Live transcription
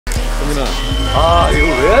정민아. 아, 이거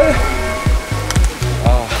왜?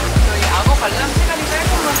 저희 악어 관람 시간이 짧은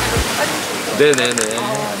관계로 빨리 네네네.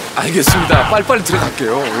 알겠습니다. 빨리빨리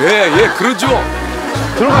들어갈게요. 예, 그러죠.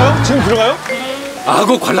 들어가요? 지금 들어가요?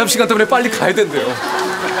 악어 관람 시간 때문에 빨리 가야 된대요.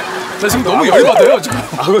 나 지금 너무 열받아요, 지금.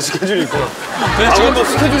 악어 스케줄이 있구나. 지금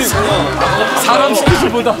스케줄이 있구나. 사람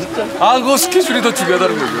스케줄보다 악어 스케줄이 더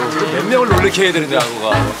중요하다는 거죠. 몇 명을 놀래켜 해야 되는데,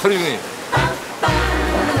 악어가. 선생님.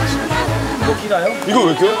 이거 끼나요? 이거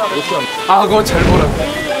왜 껴? 악어 잘 보라.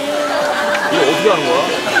 이거 어떻게 하는 거야?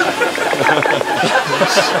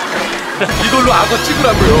 이걸로 악어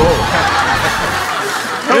찍으라고요.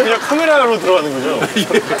 그냥 카메라로 들어가는 거죠?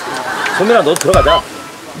 선민아, 너 들어가자.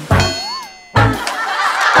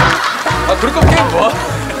 아, 그럴 거면 게임 뭐?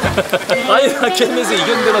 아니, 나 게임에서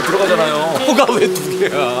이겼는데 나 들어가잖아요. 뭐가 왜 두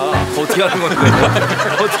개야? 어떻게 하는 건데?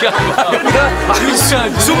 어떻게 하는 거야? 아니, 진짜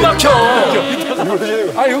숨 막혀.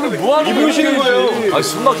 아, 여기 뭐 하는 거야? 입으시는 거예요. 아,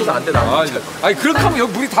 숨 막혀서 안 돼, 나. 아니, 그렇게 하면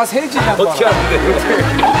여기 물이 다 새지. 어떻게 하는데, 이렇게.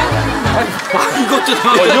 아니, 이것도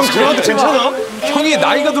형 들어가도 괜찮아? 형이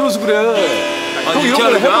나이가 들어서 그래. 형 이런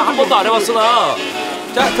걸 해봐? 한 번도 안 해봤어, 나.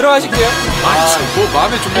 자, 들어가실게요. 뭐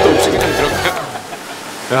마음의 준비도 없이 그냥 들어가요.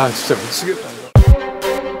 야, 진짜 미치겠다.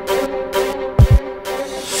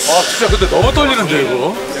 아, 진짜 근데 너무 떨리는데,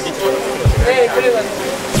 이거. 네, 그래가지고.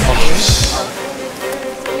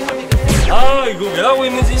 아, 이거 왜 하고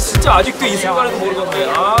있는지 진짜 아직도 이 순간에도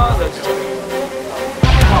모르겠네. 아, 나 진짜.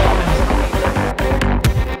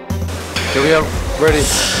 Okay, we are ready.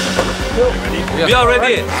 We are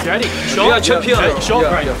ready. Ready? We are champion. Short,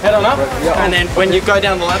 right. Head on up. And then when you go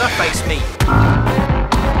down the ladder, face me.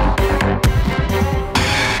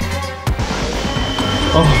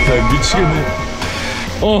 아, 나 미치겠네.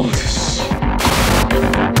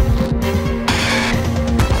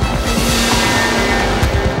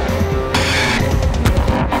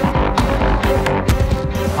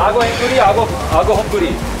 악어 앵글이, 악어 헛글이.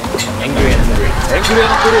 Angry and hungry. 앵글이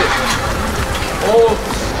헛글이.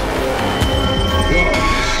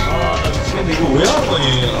 이거 왜 하는 거니?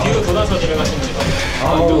 뒤로 돌아서 내려가시면 돼요.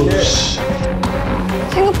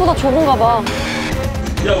 생각보다 좁은가 봐.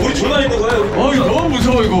 야, 우리 둘만 있는 거야, 우리. 이거 너무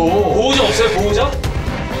무서워, 이거. 보호자 없어요, 보호자?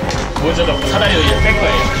 보호자가 사다리 여기 뺄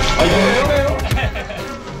거예요.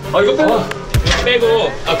 아, 이거 빼봐. 이거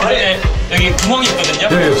빼고, 그다음에 여기 구멍이 있거든요.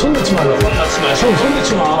 네, 손 넣지 말라고. 손 넣지 마요. 손 넣지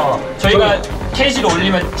마. 저희가 케이지를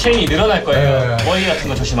올리면 체인이 늘어날 거예요. 네. 머리 같은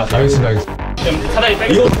거 조심하세요. 알겠습니다. 그럼 사다리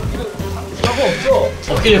빼고. 이거 없죠?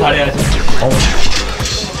 없기를 바라야죠.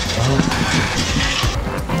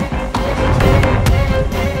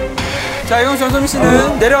 자, 이건 전소민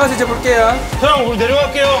씨는 내려가서 이제 볼게요. 형, 우리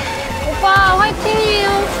내려갈게요. 오빠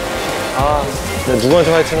화이팅이에요.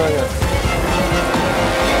 누구한테 화이팅 하냐?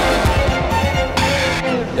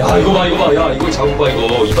 야, 이거 봐, 야, 이거 잡고 봐,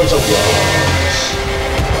 이거. 이번 잡고 봐.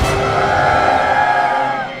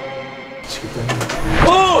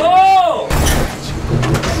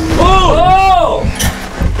 오!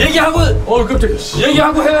 얘기하고, 깜짝이야.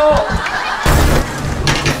 얘기하고 해요.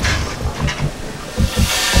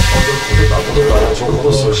 저거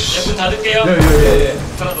걷었어. 문 닫을게요. 예.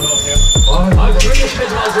 전화 돌아오세요. 아, 그런 얘기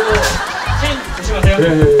하지 마세요. 체인 조심하세요.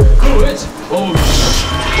 그럼 왜? 오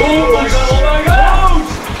마이 갓.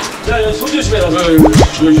 야, 손 조심해라. 여기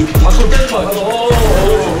밖으로 빼지 마. 잠깐만,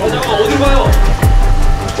 어디로 가요?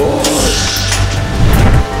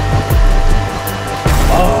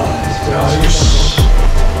 야, 이거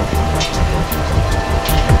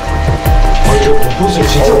이거 공포스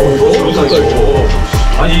진짜 공포스럽다, 이거.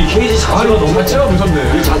 아니, 이 케이지 자체가 너무 자체가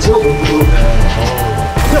무섭네. 이 자체가 공포스럽네.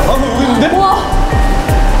 야, 방금 여기 있는데? 우와.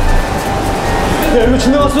 야, 이거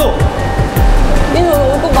지나갔어. 민우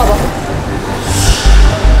올것 봐봐.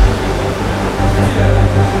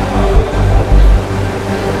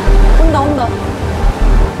 온다.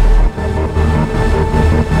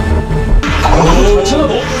 자체가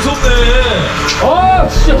너무 무섭네. 아,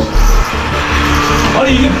 진짜. 아니,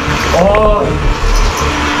 이게. 아무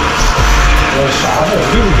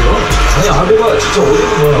어디 있는 거야? 아니, 아베가 진짜 어디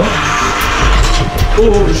있는 거야? 이거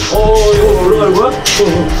올라갈 거야?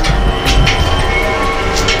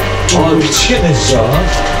 미치겠네, 진짜.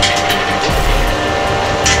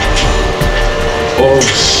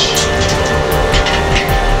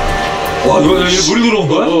 와, 이거 물이 들어온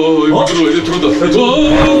거야? 이제 들어온다. 들어온다.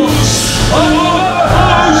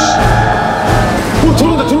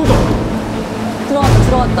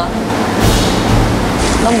 들어갔다.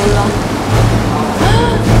 난 몰라.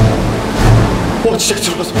 진짜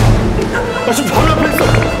들어갔어. 나 지금 바로 앞에 있어.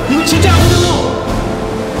 이거 진짜 악어잖아.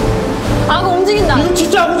 악어 움직인다. 이거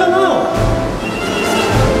진짜 악어잖아.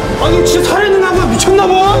 아니, 진짜 살아있는 악어야.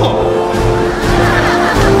 미쳤나봐. 이거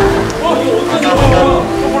어떻게 들어가?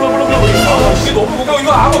 몰라.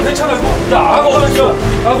 악어 괜찮아 이거? 야 악어 어딨어?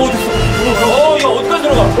 악어 어딨어? 야 어디까지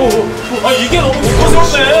들어가? 아 이게 너무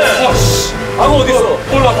무서운데. 악어 어딨어?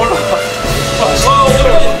 몰라.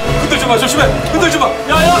 흔들지 마 조심해. 흔들지 마.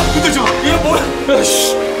 야야 흔들지 마. 이게 뭐야?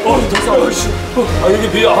 야씨. 됐어. 아 여기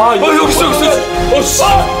비야. 아 여기 있어.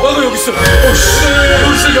 악어 여기 있어.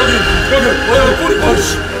 여기.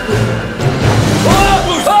 꼬리.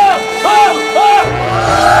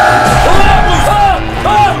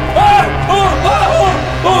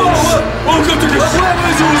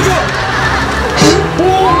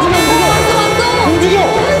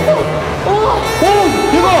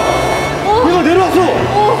 얘가 내려왔어.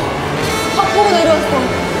 밖으로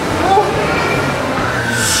내려왔어.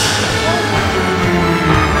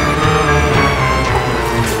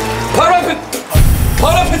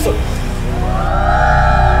 바로 앞에 있어.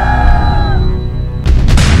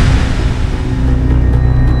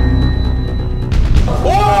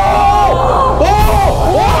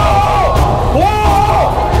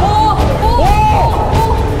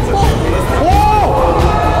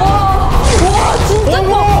 진짜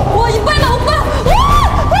커. 와 이빨 봐 오빠.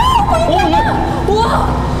 오빠 이빨 봐. 우와.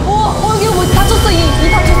 여기 뭐 다쳤어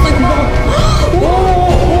이 다쳤어 이거 봐.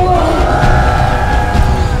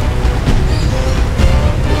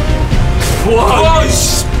 와,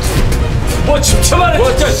 씨. 와, 진짜 많네.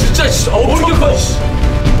 와, 진짜, 씨. 엄청 커.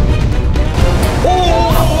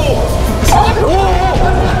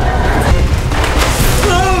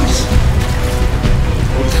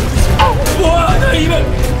 와, 나 이거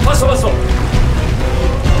봤어.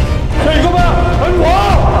 야 이거 봐. 아니 와.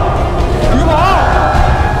 이거 봐.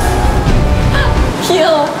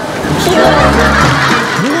 귀여워.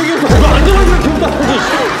 누구 이거 앉아가지고 귀엽다.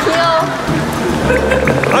 귀여워.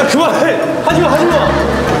 아 그만해. 하지마.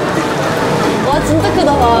 와 진짜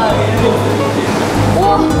크다 발.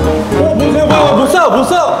 우와. 뭐야 못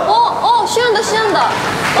사. 쉬한다.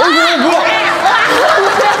 뭐야.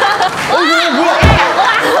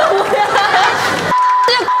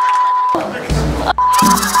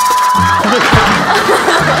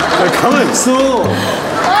 가만히 있어.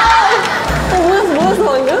 뭐였어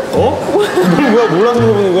방금? 뭐야 몰라서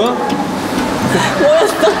물어보는 거야?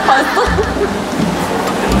 뭐였어? 봤어?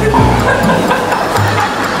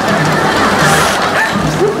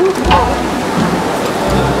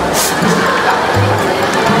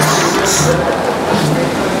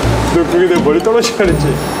 너 그게 내 머리 떨어지라 그랬지?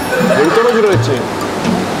 머리 떨어지라 그랬지?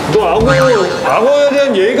 너 악어에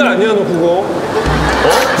대한 예의가 아니야 너 그거?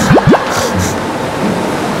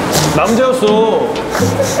 남자였어.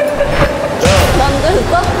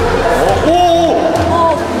 남자였어?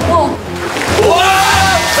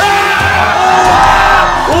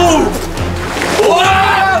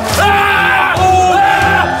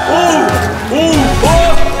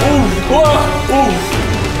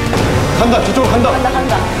 간다 저쪽으로 간다.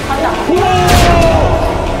 간다.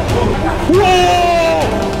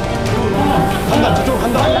 간다 저쪽으로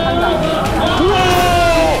간다.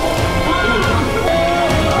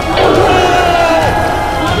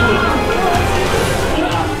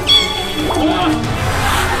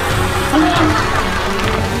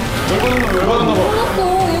 열받았나 봐. 몰랐어.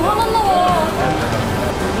 얘 화났나 봐.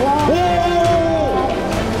 와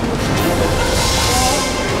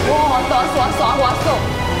왔어.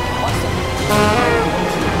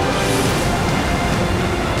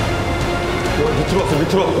 밑으로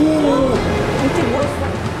왔어. 밑에 물었어.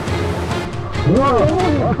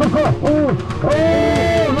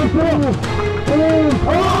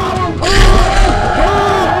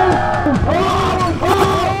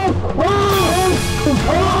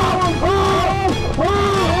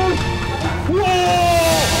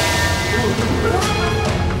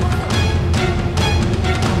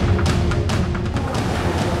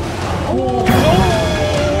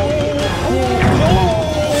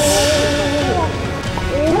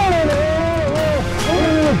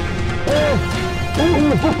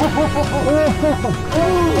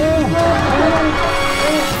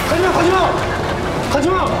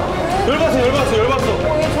 가지마. 열받았어.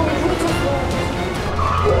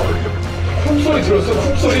 훅 소리 들었어?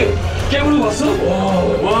 훅 소리. 깨물고 봤어?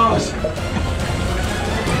 와.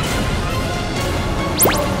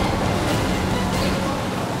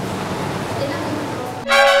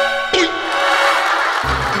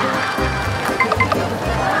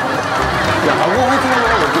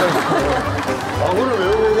 악어를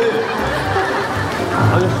외우면은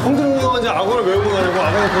아니 형들만 이제 악어를 외우는 거 아니고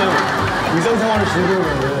악어는 그냥 일상생활을 즐기는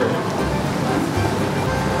건데.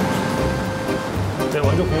 내가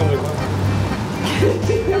완전 공감될 거야.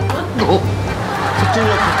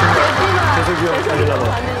 특징력 재석이 형 달리려고.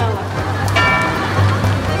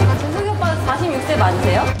 재석이 오빠 46세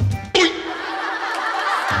맞으세요?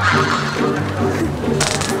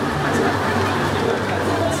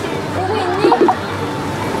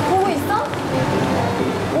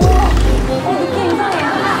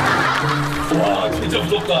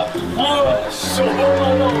 봐.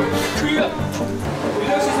 그니까.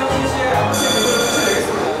 윤혁 씨, 세훈 씨의 아무튼 이걸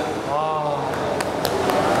내겠습니다.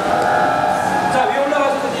 자, 위에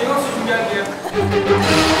올라가셔서 예광수 준비할게요.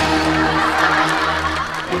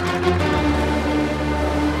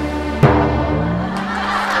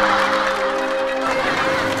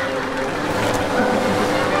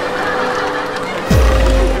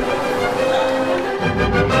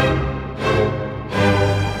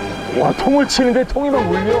 와, 통을 치는데 통이 막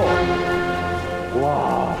울려.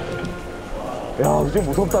 와. 야, 좀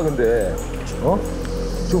무섭다, 근데. 어?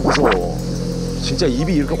 좀 무서워. 진짜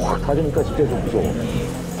입이 이렇게 확 닫으니까 진짜 좀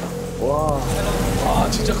무서워. 아,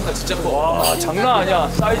 진짜 크다, 진짜 커. 와, 장난 아니야.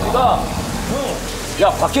 사이즈가. 야,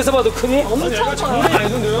 밖에서 봐도 크니? 엄청 커요.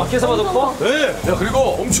 밖에서 봐도 커? 네. 야,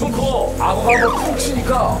 그리고 엄청 커. 악어가 한번 푹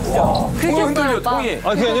치니까. 야, 통이 흔들려, 오빠. 통이. 아,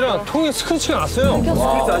 그게 아니라 통에 스크래치가 났어요.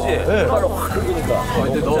 스크래치 하지? 네. 바로 확 긁으니까.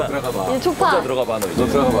 이제 너 들어가 봐. 이 초파. 들어가 봐, 너 이제. 너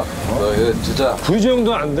들어가 봐. 너 이거 진짜. V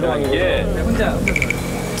정도 안 들어가는 게. 이게 혼자.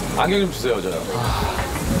 안경 좀 주세요, 저요.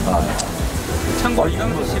 참고로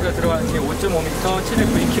이강수 씨가 들어가는 게 5.5m,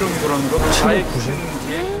 709kg으로 좌에 90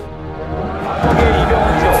 뒤에. 거기에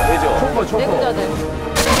이병헌이죠? 되죠? 내부자들.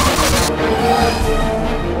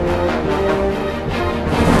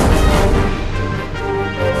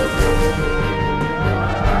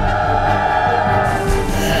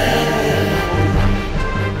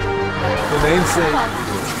 네임세이.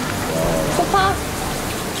 초파.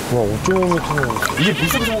 와, 5.5m는. 이게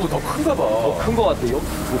물속에서 보면 더 큰가 봐. 더 큰 거 같아.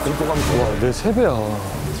 공포감이 좋아. 와, 내 3배야.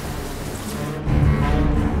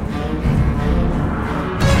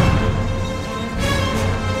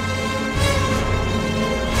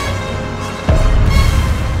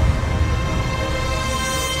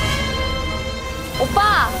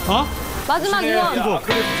 오빠. 어? 마지막 유언.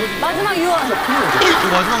 마지막 유언.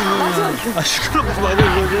 아, 시끄럽고 맞아,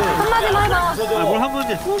 이거지. 한마디만 해봐. 아, 뭘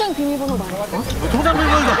한마디. 통장 비밀번호 말해. 통장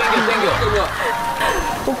비밀번호. 땡겨.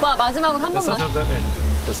 오빠 마지막으로 한 번만.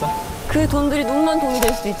 됐어? 그 돈들이 눈먼 돈이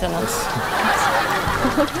될 수도 있잖아.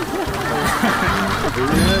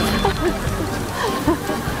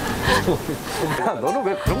 야, 너는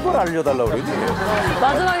왜 그런 걸 알려달라고 그러지?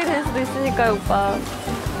 마지막이 될 수도 있으니까요, 오빠.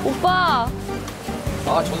 오빠.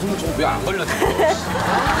 아, 전승문 저거 왜 안 걸렸지?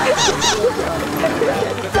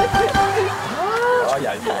 아,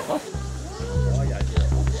 얄미워.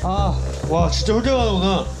 아, 와, 진짜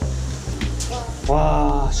훌륭하구나.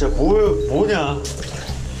 와, 진짜 뭐냐.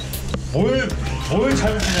 뭘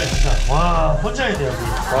잘못했냐, 진짜. 와, 혼자야 돼, 여기.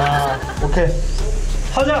 와, 오케이.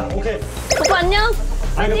 하자, 오케이. 오빠 안녕.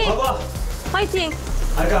 아니, 화이팅. 봐봐. 화이팅.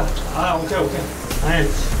 오케이. 아니,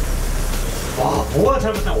 와, 뭐가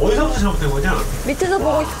잘못된, 어디서부터 잘못된 거냐? 밑에서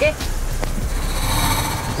보고 있을게.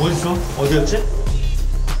 어딨어? 어디였지?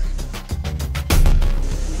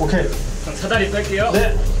 오케이. 그럼 사다리 뺄게요.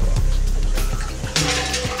 네.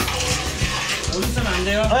 어디서는 안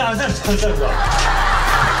돼요. 아니, 안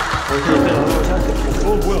오케이,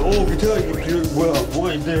 뭐야, 밑에가 이게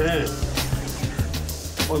뭐가 있네.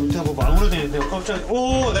 밑에 뭐 망으로 돼 있는데, 깜짝,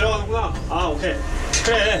 내려가는구나. 아, 오케이.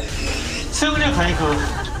 그래. 수영장 가니까.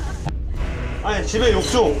 아니, 집에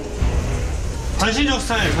욕조. 반신욕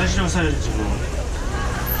스타일, 지금.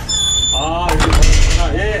 아,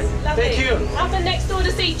 여기, 예. Thank you. Up and next door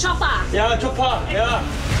to see Chopper. 야, 초파, 야.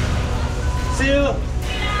 See you.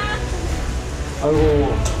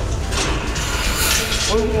 아이고.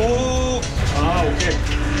 아, 오케이.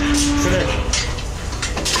 그래.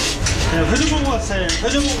 그냥 회전목마 스타일,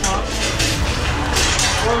 회전목마.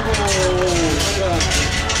 아이고.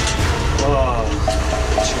 와.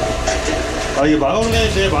 아, 이게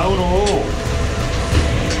마우로네, 제 마우로.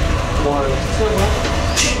 와, 이거 특수한 거야?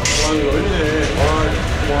 와, 이거 열리네. 와, 이거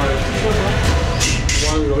특수한 거야? 와,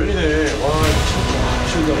 이거 열리네. 와,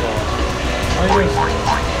 미친다, 봐. 아니,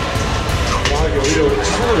 와, 이게 열려.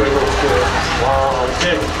 손을 열고, 어떡해. 와,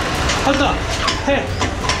 오케이. 한다! 해!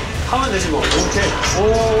 하면 되지, 뭐. 오케이.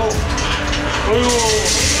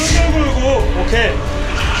 어이구. 오케이.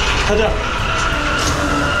 가자.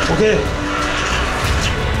 오케이.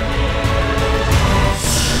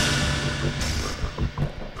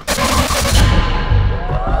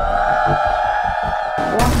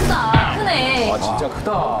 와, 크다. 크네. 아, 진짜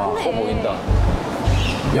크다. 커 보인다.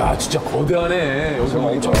 야, 진짜 거대하네. 여기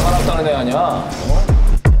엄청 살았다는 애 아니야?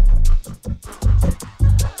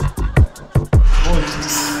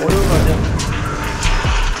 어려운 거 아니야?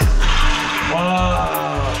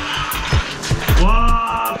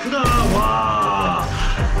 와, 크다.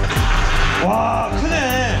 와, 크네.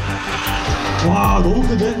 와, 너무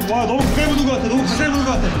큰데? 와, 너무 가까이 보는 것 같아.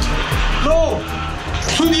 No!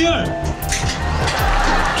 Too near!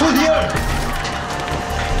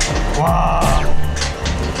 와.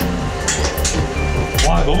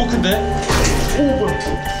 와 너무 큰데? 오 뭐야?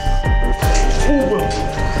 오 뭐야?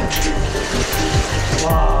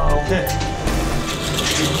 와 오케이.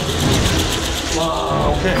 와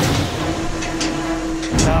오케이.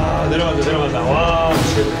 자 내려간다. 와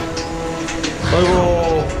미치겠네.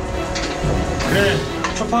 아이고. 그래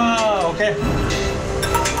초파 오케이.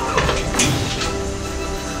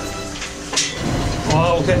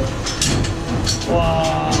 와 오케이.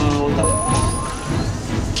 와 온다.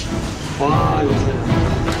 와 이거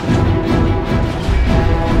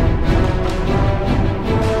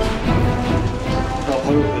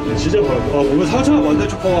바로 진짜 바로. 아 몸에 상처가 많네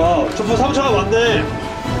초파가. 초파 상처가 많네.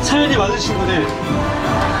 사연이 많은 친구네.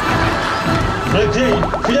 난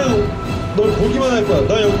그냥 널 보기만 할 거야.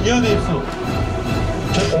 나 여기 이 안에 있어.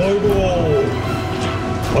 아이고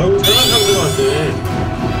장난감 들어갔네.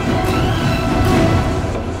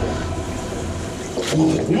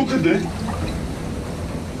 너무 큰데?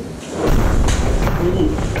 아이고.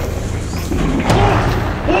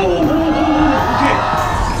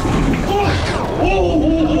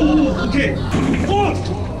 오케이.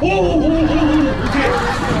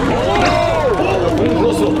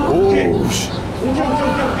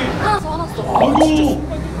 화났어. 아이고.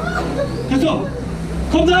 됐어.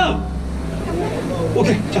 컴다운.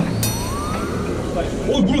 오케이. 자.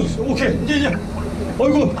 물었어. 오케이. 이제.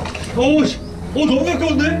 아이고. 너무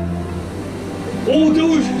가까운데? 너무.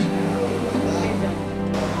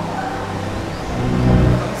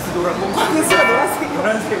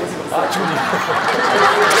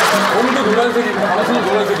 공도 노란색이고 방수도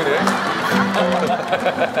노란색이네.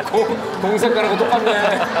 공 색깔하고 똑같네.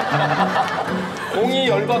 공이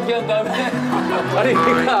열받게 한 다음에 아니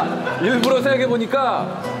그러니까 일부러 생각해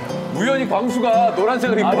보니까 우연히 광수가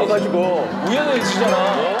노란색을 입고 와가지고 우연의 일치잖아.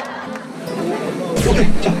 오케이.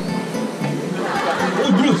 자.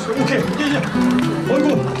 물었어. 오케이. 이제. 아이고.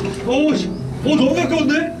 너무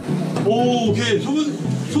가까운데? 오케이.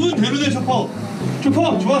 수분 되는데 초파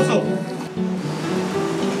좋았어.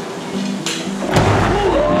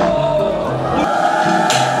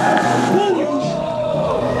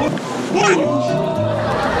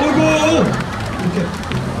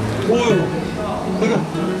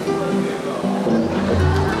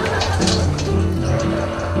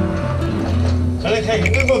 나는 그냥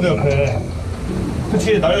있는 건데 옆에.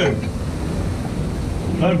 그치 나를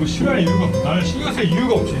뭐 싫어할 이유가 없어. 나를 신경 쓸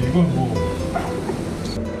이유가 없지. 이건 뭐.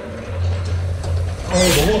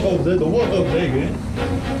 너무 아까운데 이게.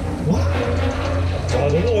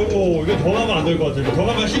 너무 이거 더 가면 안 될 것 같아. 더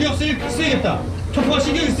가면 신경 쓰이겠다. 초파가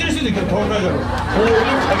신경이 쓰일 수도 있겠다. 더 가면.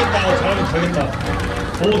 이러면 가겠다. 잘하면 가겠다.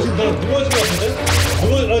 지금 나 무너진 것 같은데?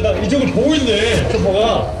 나 이쪽을 보고 있네. 초파가.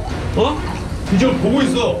 이쪽을 보고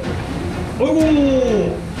있어. 아이고.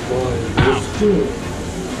 와 이거 수준이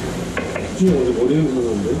어제 머리 냄새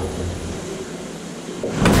나는데?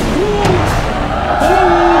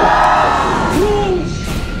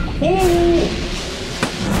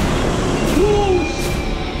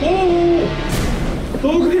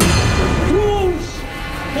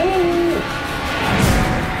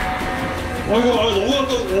 아이고 너무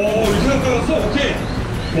가까워. 이렇게 가까이 갔어? 오케이.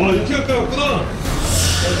 이렇게 가까이 갔구나.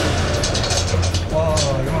 이거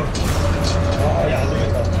야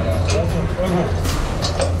안되겠다.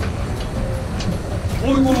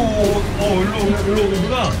 일로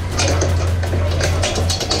오는구나.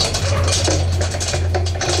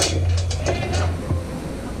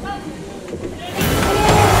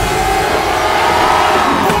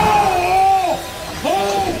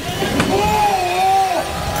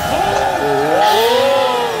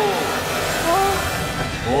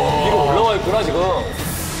 위로 올라와 있구나 지금.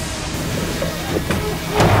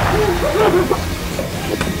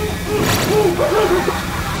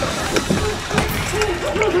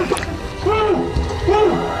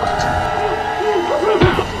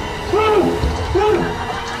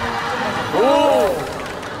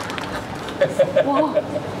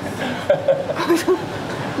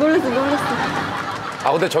 놀랬어.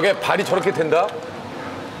 아 근데 저게 발이 저렇게 된다?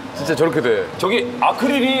 진짜 저렇게 돼. 저기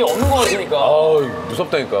아크릴이 없는 것 같으니까. 아우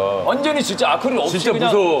무섭다니까. 완전히 진짜 아크릴 없이 진짜 그냥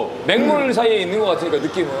무서워. 맹물 사이에 있는 것 같으니까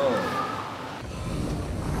느낌은.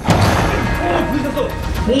 부딪혔어.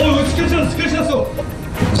 이거 스케치 났어. 부딪혔어.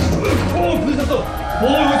 이거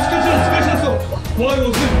스케치 났어. 이거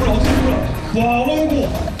어떻게 몰라.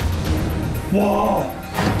 와.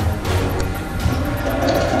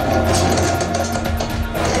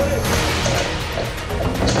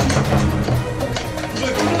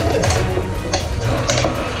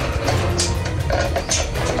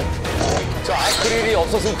 저 아크릴이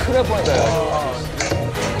없었으면 큰일 날 뻔했다.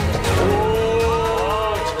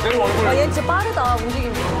 제대로 얼굴. 얘 진짜 빠르다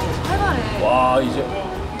움직임이. 활발해. 와 이제.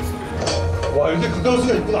 와 이렇게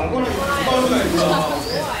가까우스가 있구나. 안 걸리게 가까우스가 있구나.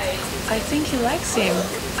 I think he likes him.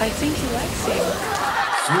 I think he likes him.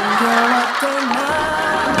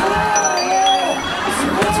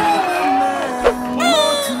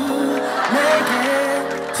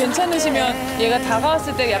 괜찮으시면 얘가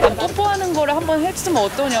다가왔을 때 약간 뽀뽀하는 거를 한번 해주면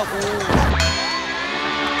어떠냐고.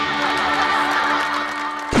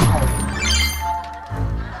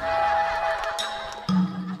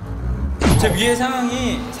 제 위의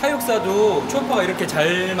상황이 사육사도 초오빠가 이렇게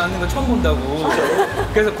잘 맞는 거 처음 본다고.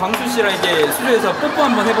 그래서 광수 씨랑 이제 수조에서 뽀뽀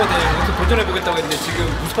한번 해보자. 이렇게 도전해보겠다고 했는데 지금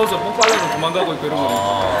무서워서 뽀뽀하려고 도망가고 있고 이런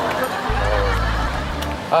거.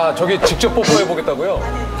 아 저기 직접 뽀뽀해보겠다고요?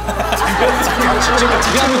 직접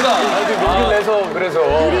합니까? 용기를 내서 그래서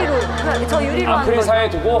유리로. 저 유리로 하는 거. 아크릴사에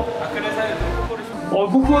두고? 아크릴사에 뽀뽀를 좀.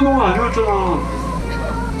 뽀뽀하는 건 아니었잖아.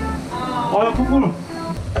 아 뽀뽀를.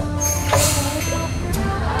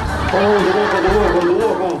 너무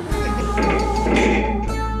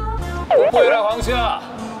뽀뽀해라 광수야.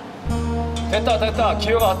 됐다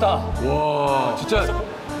기회가 왔다. 와 진짜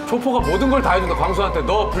초포가 모든 걸 다 해준다 광수한테.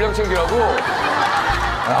 너 분량 챙기라고.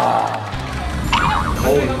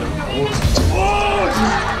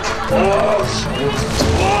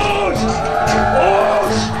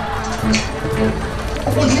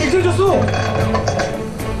 이게 깨졌어.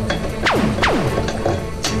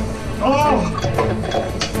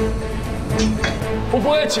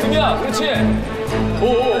 뽀뽀해 지금이야. 그렇지. 오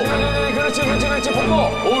그렇지 뽀뽀.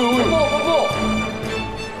 오 뽀뽀.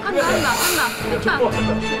 한다.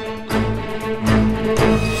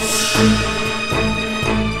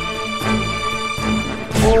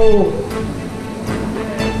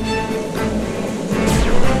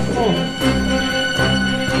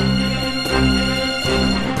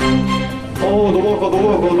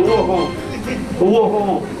 너무 아파.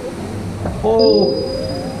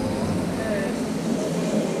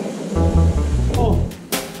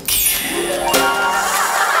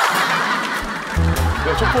 야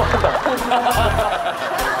초포한다.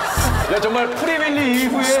 야 정말 프리윌리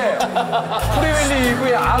이후에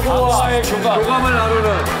악어와의 교감을 나누는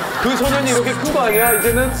그 소년이 이렇게 큰 거 아니야?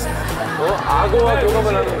 이제는 악어와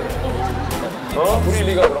교감을 나누는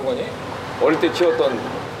프리윌리가 그런 거니? 어릴 때 키웠던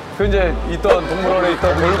그 이제 있던 동물원에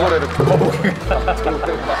있던 돌고래를 거북이가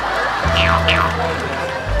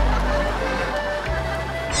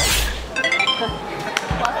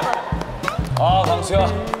아 광수야. 야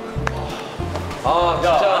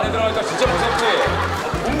안에 들어가니까 진짜 무섭지?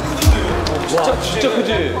 진짜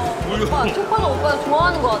크지? 오빠, 초파가 오빠를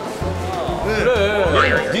좋아하는 거 같았어.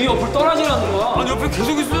 그래. 네 옆을 떠나질 않는 거야. 아니 옆에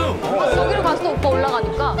계속 있어요. 여기로 갔을 때 오빠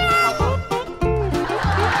올라가니까.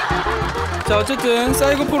 자 어쨌든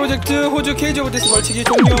사이고 프로젝트 호주 케이지 오브 데스 벌칙이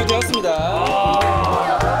종료되었습니다.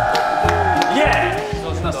 예!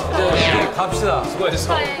 이제 갑시다.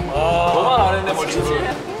 수고했어. 너만 안 했네,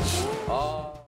 멀쩡히.